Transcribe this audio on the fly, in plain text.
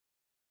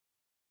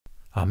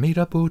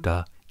Amida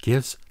Buddha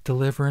gives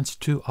deliverance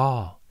to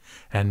all,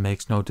 and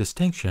makes no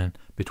distinction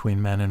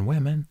between men and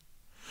women.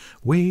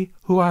 We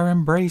who are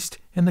embraced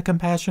in the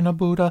compassion of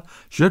Buddha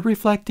should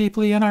reflect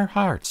deeply in our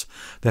hearts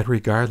that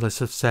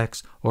regardless of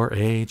sex or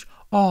age,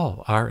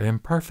 all are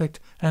imperfect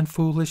and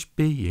foolish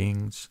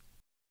beings.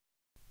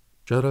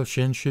 Jodo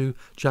Shinshu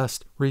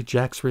just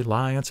rejects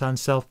reliance on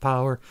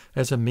self-power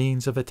as a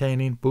means of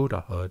attaining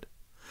Buddhahood.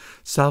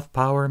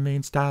 Self-power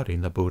means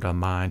doubting the Buddha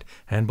mind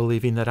and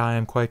believing that I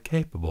am quite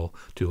capable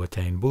to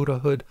attain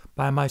Buddhahood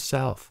by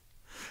myself.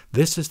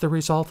 This is the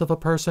result of a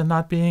person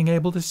not being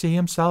able to see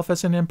himself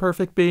as an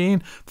imperfect being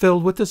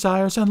filled with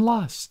desires and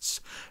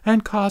lusts,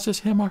 and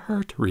causes him or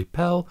her to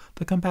repel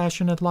the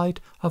compassionate light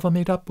of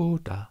Amida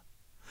Buddha.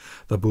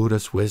 The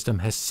Buddha's wisdom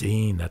has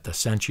seen that the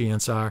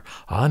sentients are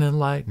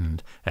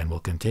unenlightened and will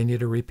continue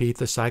to repeat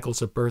the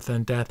cycles of birth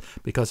and death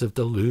because of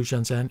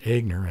delusions and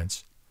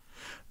ignorance.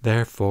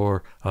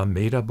 Therefore,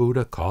 Amida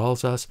Buddha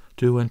calls us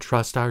to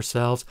entrust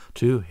ourselves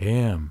to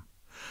him.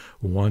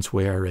 Once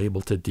we are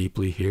able to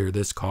deeply hear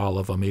this call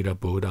of Amida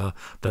Buddha,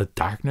 the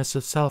darkness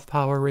of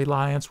self-power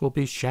reliance will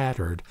be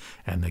shattered,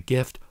 and the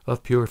gift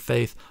of pure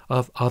faith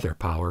of other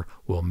power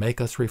will make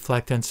us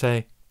reflect and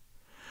say,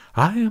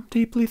 I am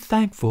deeply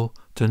thankful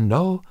to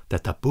know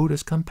that the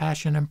Buddha's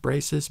compassion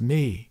embraces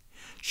me,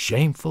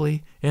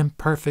 shamefully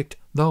imperfect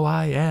though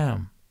I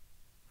am.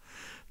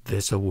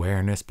 This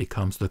awareness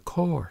becomes the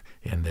core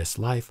in this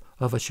life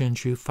of a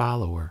Shinshu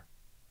follower.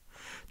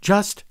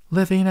 Just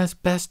living as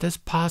best as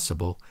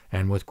possible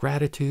and with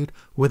gratitude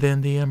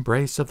within the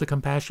embrace of the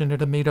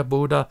compassionate Amida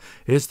Buddha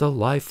is the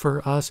life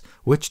for us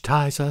which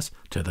ties us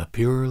to the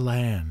Pure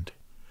Land.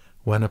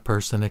 When a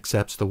person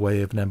accepts the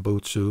way of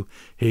Nembutsu,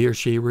 he or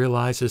she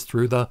realizes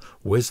through the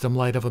wisdom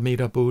light of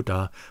Amida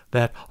Buddha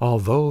that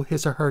although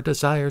his or her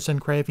desires and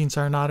cravings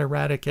are not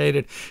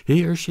eradicated,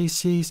 he or she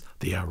sees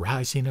the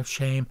arising of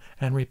shame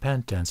and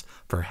repentance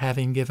for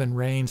having given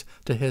reins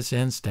to his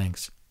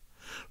instincts.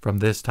 From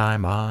this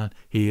time on,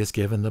 he is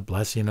given the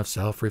blessing of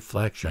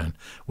self-reflection,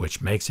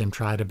 which makes him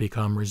try to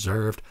become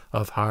reserved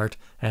of heart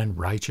and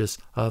righteous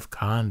of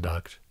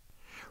conduct.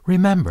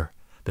 Remember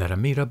that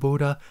Amida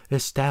Buddha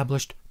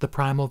established the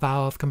primal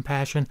vow of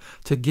compassion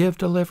to give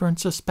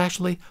deliverance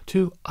especially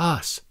to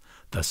us,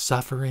 the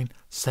suffering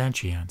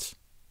sentients.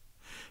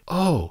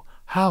 Oh,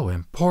 how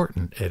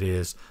important it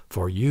is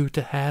for you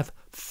to have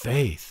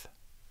faith!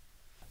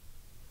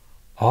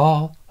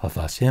 All of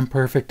us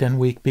imperfect and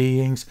weak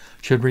beings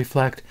should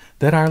reflect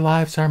that our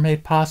lives are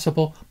made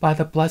possible by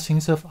the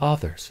blessings of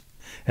others,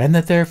 and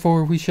that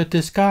therefore we should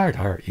discard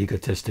our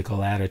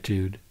egotistical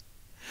attitude.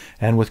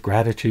 And with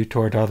gratitude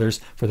toward others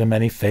for the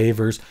many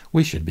favors,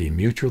 we should be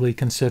mutually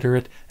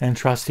considerate and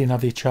trusting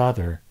of each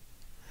other.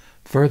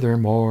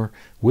 Furthermore,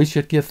 we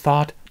should give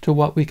thought to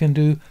what we can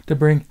do to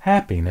bring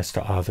happiness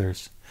to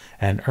others,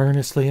 and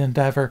earnestly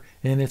endeavor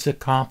in its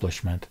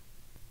accomplishment.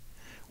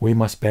 We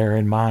must bear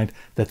in mind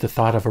that the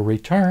thought of a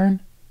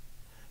return,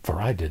 for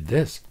I did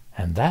this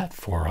and that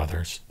for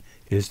others,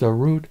 is the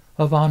root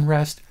of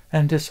unrest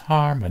and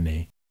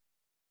disharmony.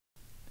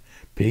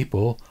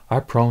 People are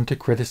prone to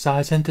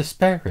criticize and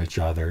disparage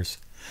others,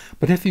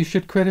 but if you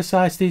should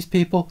criticize these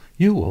people,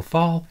 you will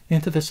fall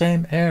into the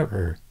same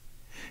error.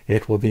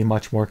 It will be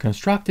much more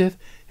constructive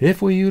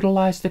if we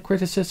utilize the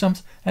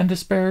criticisms and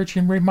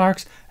disparaging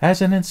remarks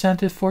as an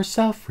incentive for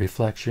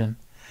self-reflection,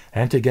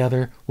 and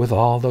together with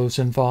all those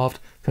involved,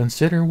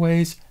 consider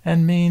ways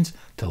and means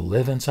to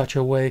live in such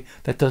a way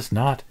that does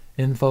not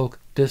invoke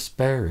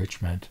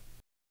disparagement.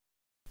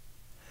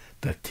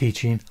 The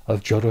teaching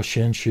of Jodo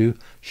Shinshu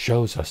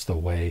shows us the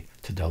way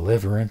to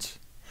deliverance,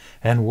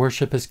 and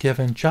worship is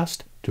given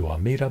just to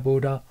Amida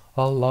Buddha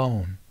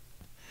alone.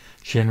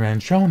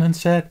 Shinran Shonin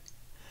said,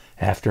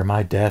 After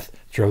my death,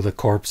 throw the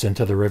corpse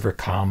into the river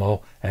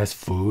Kamo as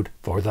food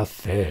for the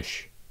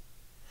fish.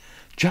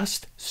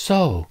 Just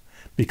so,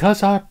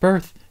 because our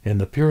birth in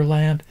the Pure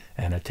Land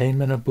and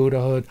attainment of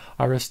Buddhahood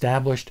are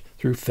established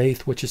through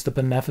faith which is the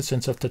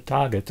beneficence of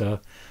Tathagata,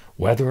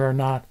 whether or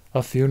not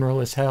a funeral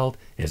is held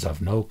is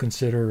of no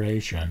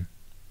consideration.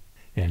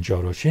 In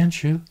Jodo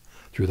Shinshu,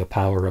 through the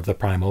power of the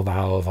primal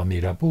vow of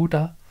Amida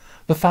Buddha,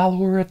 the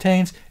follower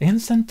attains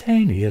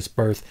instantaneous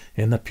birth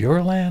in the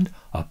Pure Land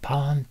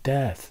upon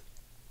death.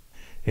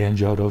 In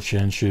Jodo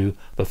Shinshu,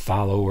 the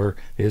follower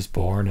is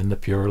born in the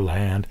Pure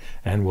Land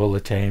and will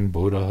attain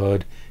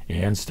Buddhahood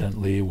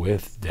instantly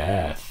with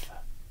death.